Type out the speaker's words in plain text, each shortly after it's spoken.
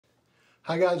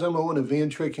Hi guys, I'm Owen of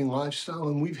Van Trekking Lifestyle,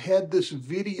 and we've had this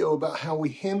video about how we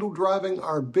handle driving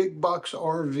our big box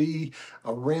RV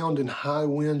around in high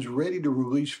winds ready to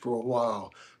release for a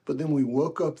while. But then we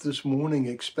woke up this morning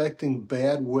expecting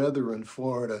bad weather in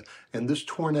Florida, and this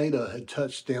tornado had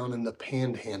touched down in the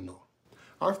Panhandle.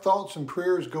 Our thoughts and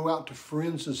prayers go out to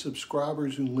friends and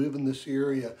subscribers who live in this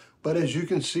area, but as you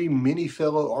can see, many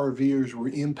fellow RVers were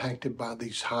impacted by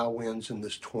these high winds and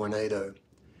this tornado.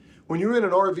 When you're in an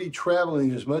RV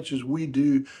traveling as much as we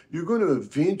do, you're going to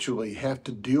eventually have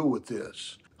to deal with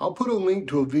this. I'll put a link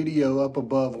to a video up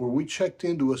above where we checked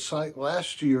into a site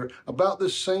last year about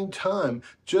this same time,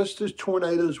 just as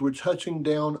tornadoes were touching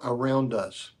down around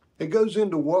us. It goes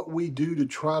into what we do to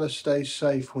try to stay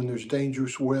safe when there's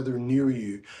dangerous weather near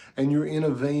you and you're in a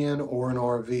van or an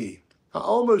RV. I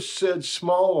almost said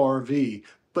small RV,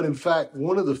 but in fact,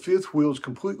 one of the fifth wheels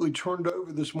completely turned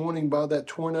over this morning by that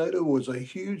tornado was a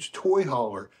huge toy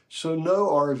hauler. So no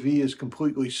RV is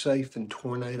completely safe in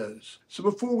tornadoes. So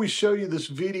before we show you this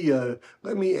video,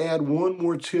 let me add one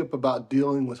more tip about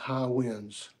dealing with high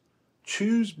winds.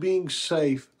 Choose being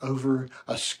safe over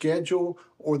a schedule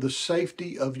or the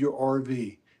safety of your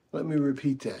RV. Let me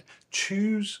repeat that.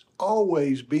 Choose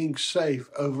always being safe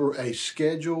over a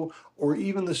schedule or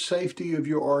even the safety of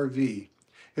your RV.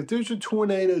 If there's a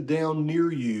tornado down near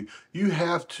you, you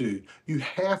have to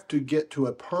get to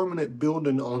a permanent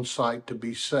building on site to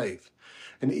be safe.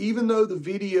 And even though the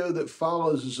video that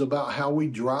follows is about how we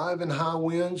drive in high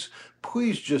winds,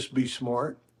 please just be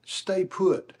smart. Stay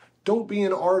put. Don't be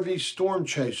an RV storm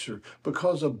chaser,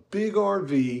 because a big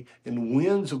RV and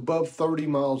winds above 30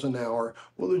 miles an hour,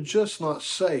 well, they're just not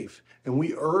safe. And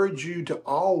we urge you to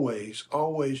always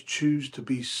choose to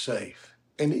be safe.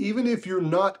 And even if you're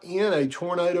not in a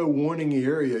tornado warning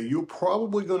area, you're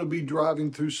probably going to be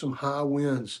driving through some high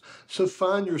winds. So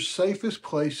find your safest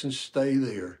place and stay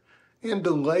there. And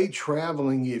delay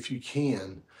traveling if you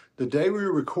can. The day we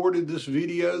recorded this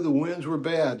video, the winds were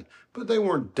bad, but they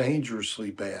weren't dangerously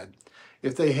bad.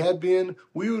 If they had been,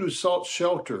 we would have sought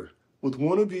shelter with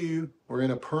one of you or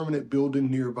in a permanent building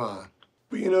nearby.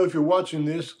 But you know, if you're watching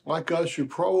this, like us, you're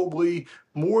probably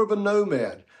more of a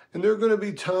nomad. And there are going to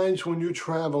be times when you're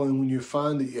traveling when you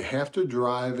find that you have to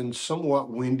drive in somewhat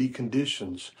windy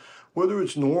conditions. Whether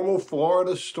it's normal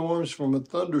Florida storms from a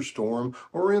thunderstorm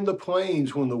or in the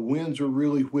plains when the winds are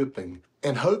really whipping.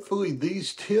 And hopefully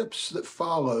these tips that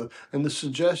follow and the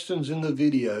suggestions in the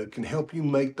video can help you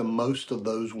make the most of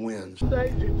those winds. Some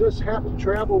days you just have to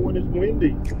travel when it's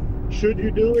windy. Should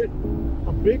you do it?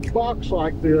 A big box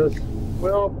like this,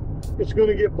 well, it's going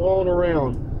to get blown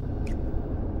around.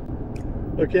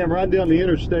 Okay, I'm riding down the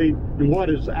interstate in what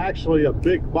is actually a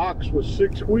big box with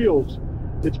 6 wheels.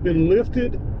 It's been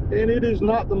lifted and it is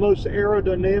not the most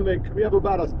aerodynamic. We have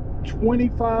about a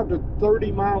 25 to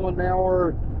 30 mile an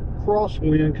hour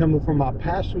crosswind coming from my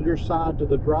passenger side to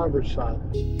the driver's side.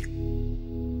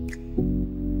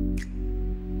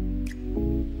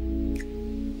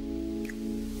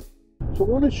 So I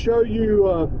want to show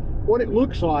you what it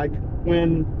looks like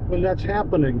when that's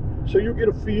happening. So you'll get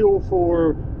a feel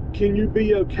for, can you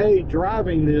be okay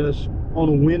driving this on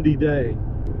a windy day?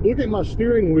 Look at my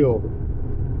steering wheel.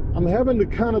 I'm having to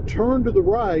kind of turn to the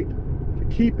right to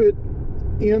keep it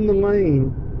in the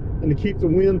lane and to keep the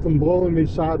wind from blowing me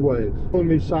sideways.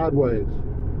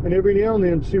 And every now and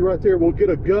then, see right there, we'll get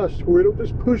a gust where it'll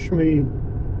just push me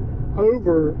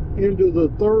over into the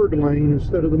third lane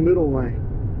instead of the middle lane.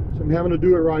 So I'm having to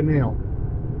do it right now.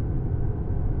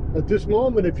 At this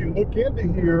moment, if you look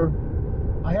into here,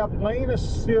 I have lane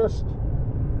assist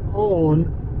on,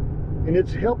 and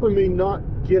it's helping me not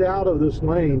get out of this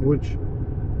lane, which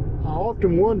I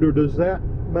often wonder, does that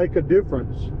make a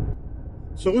difference?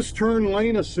 So let's turn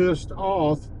lane assist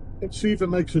off and see if it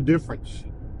makes a difference.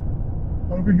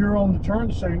 Over here on the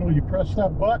turn signal, you press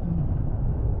that button,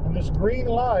 and this green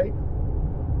light,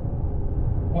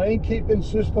 lane keeping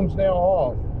system's now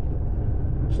off.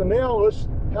 So now let's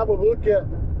have a look at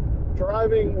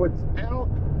driving without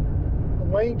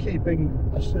lane keeping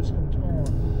assistant on.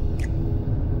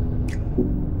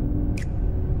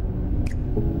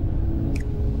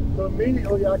 So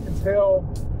immediately I can tell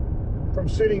from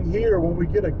sitting here, when we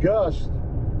get a gust,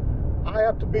 I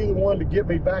have to be the one to get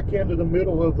me back into the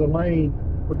middle of the lane.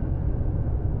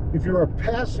 If you're a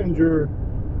passenger,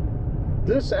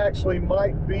 this actually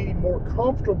might be more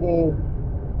comfortable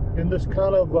in this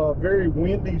kind of very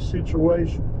windy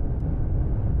situation.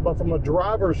 But from a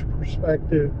driver's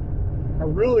perspective, I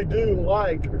really do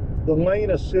like the lane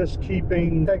assist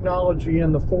keeping technology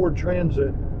in the Ford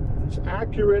Transit. It's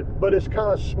accurate, but it's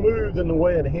kind of smooth in the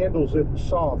way it handles it and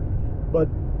soft. But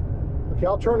okay,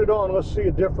 I'll turn it on. Let's see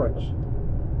a difference.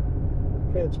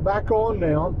 Okay, it's back on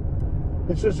now.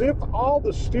 It's as if all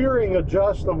the steering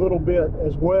adjusts a little bit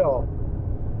as well.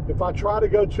 If I try to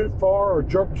go too far or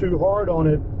jump too hard on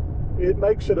it, it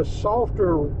makes it a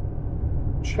softer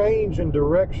change in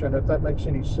direction, if that makes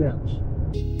any sense.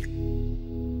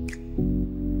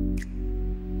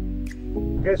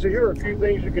 Okay, so here are a few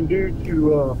things you can do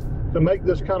to make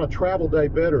this kind of travel day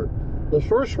better. The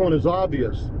first one is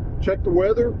obvious. Check the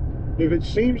weather. If it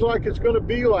seems like it's going to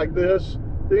be like this,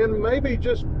 then maybe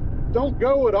just don't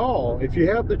go at all. If you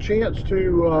have the chance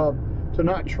to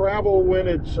not travel when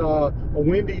it's a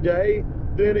windy day,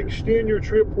 then extend your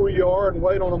trip where you are and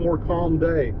wait on a more calm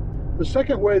day. The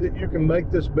second way that you can make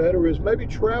this better is maybe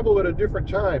travel at a different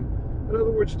time. In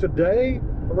other words, today,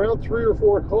 around 3 or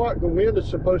 4 o'clock, the wind is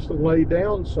supposed to lay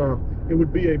down some. It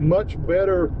would be a much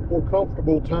better, more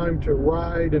comfortable time to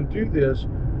ride and do this,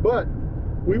 but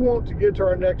we want to get to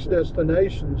our next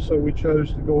destination, so we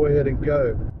chose to go ahead and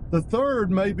go. The third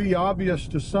may be obvious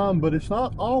to some, but it's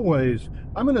not always.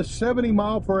 I'm in a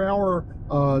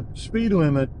 70-mile-per-hour speed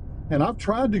limit, and I've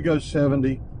tried to go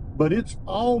 70, but it's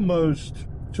almost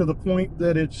to the point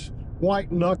that it's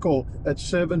white knuckle at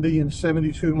 70 and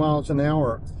 72 miles an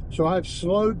hour. So I've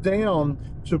slowed down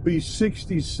to be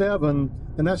 67,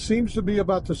 and that seems to be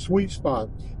about the sweet spot.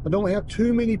 I don't have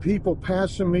too many people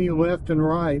passing me left and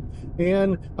right,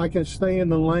 and I can stay in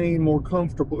the lane more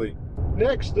comfortably.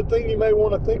 Next, the thing you may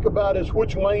want to think about is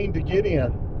which lane to get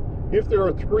in. If there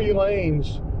are 3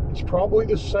 lanes, it's probably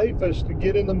the safest to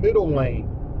get in the middle lane.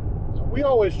 We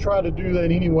always try to do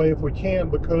that anyway if we can,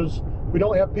 because we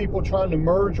don't have people trying to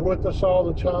merge with us all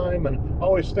the time. And I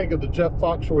always think of the Jeff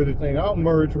Foxworthy thing, I'll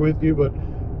merge with you, but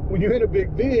when you're in a big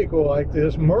vehicle like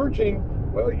this, merging,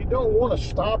 well, you don't want to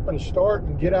stop and start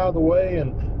and get out of the way,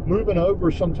 and moving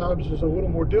over sometimes is a little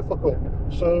more difficult.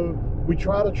 So we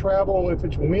try to travel, if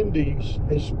it's windy,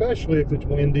 especially if it's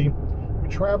windy, we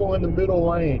travel in the middle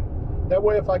lane. That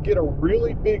way, if I get a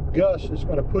really big gust that's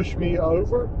going to push me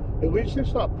over, at least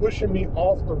it's not pushing me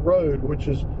off the road, which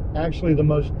is actually the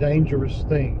most dangerous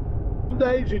thing. Some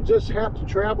days you just have to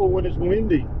travel when it's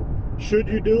windy. Should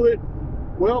you do it?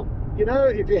 Well, you know,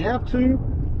 if you have to,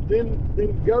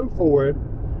 then go for it.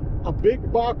 A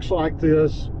big box like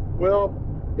this, well,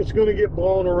 it's going to get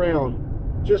blown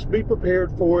around. Just be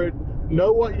prepared for it.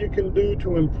 Know what you can do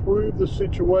to improve the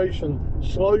situation.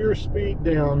 Slow your speed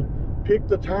down. Pick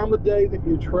the time of day that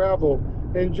you travel,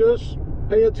 and just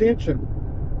pay attention.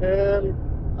 And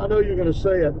I know you're going to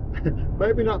say it,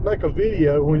 maybe not make a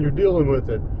video when you're dealing with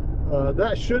it.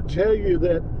 That should tell you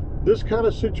that this kind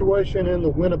of situation in the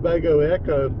Winnebago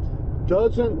Echo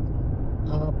doesn't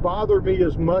bother me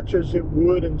as much as it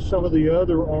would in some of the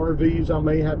other RVs I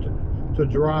may have to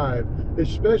drive,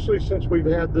 especially since we've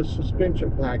had this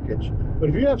suspension package. But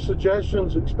if you have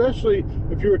suggestions, especially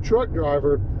if you're a truck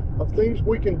driver, of things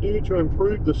we can do to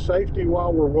improve the safety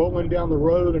while we're rolling down the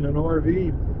road in an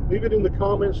RV, leave it in the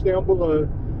comments down below.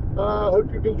 I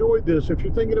hope you've enjoyed this. If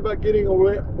you're thinking about getting a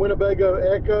Winnebago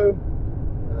Echo,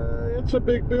 it's a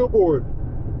big billboard.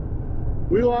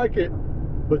 We like it,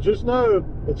 but just know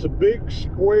it's a big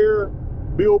square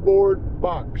billboard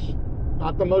box.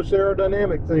 Not the most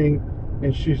aerodynamic thing,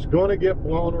 and she's going to get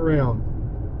blown around.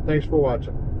 Thanks for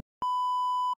watching.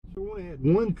 So I want to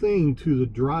add one thing to the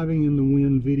driving in the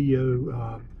wind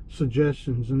video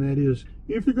suggestions, and that is,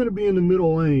 if you're going to be in the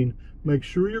middle lane, make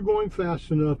sure you're going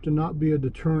fast enough to not be a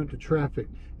deterrent to traffic.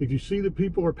 If you see that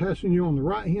people are passing you on the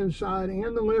right-hand side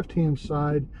and the left-hand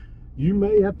side, you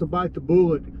may have to bite the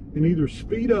bullet and either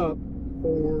speed up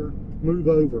or move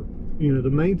over. You know,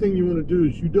 the main thing you want to do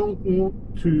is you don't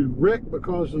want to wreck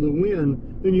because of the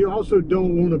wind, then you also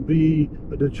don't want to be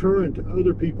a deterrent to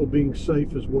other people being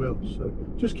safe as well. So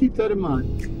just keep that in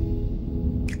mind.